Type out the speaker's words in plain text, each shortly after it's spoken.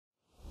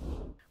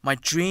My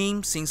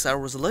dream since I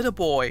was a little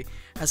boy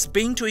has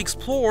been to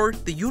explore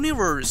the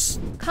universe.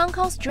 Kang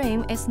Kang's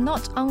dream is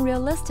not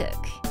unrealistic.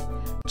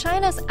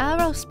 China's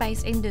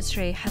aerospace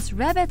industry has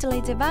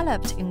rapidly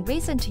developed in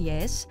recent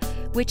years,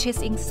 which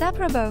is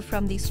inseparable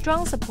from the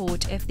strong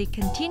support of the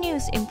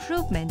continuous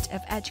improvement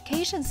of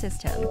education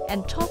system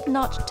and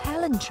top-notch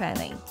talent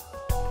training.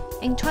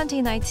 In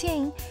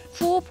 2019,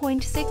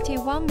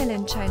 4.61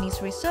 million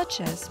Chinese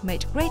researchers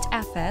made great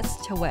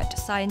efforts toward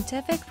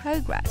scientific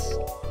progress.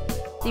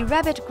 The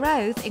rapid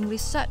growth in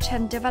research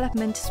and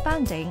development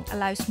spending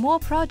allows more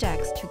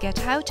projects to get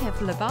out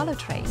of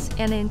laboratories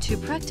and into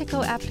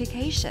practical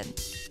application.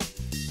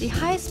 The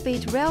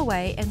high-speed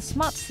railway and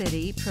smart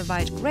city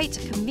provide great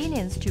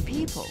convenience to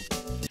people.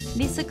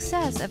 The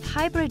success of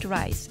hybrid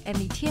rice and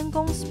the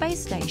Tiangong space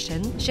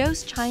station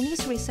shows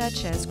Chinese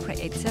researchers'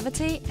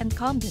 creativity and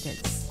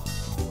competence.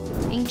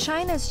 In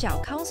China's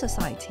Xiaokang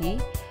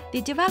society,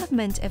 the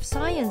development of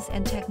science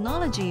and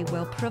technology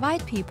will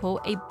provide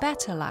people a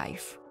better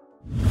life.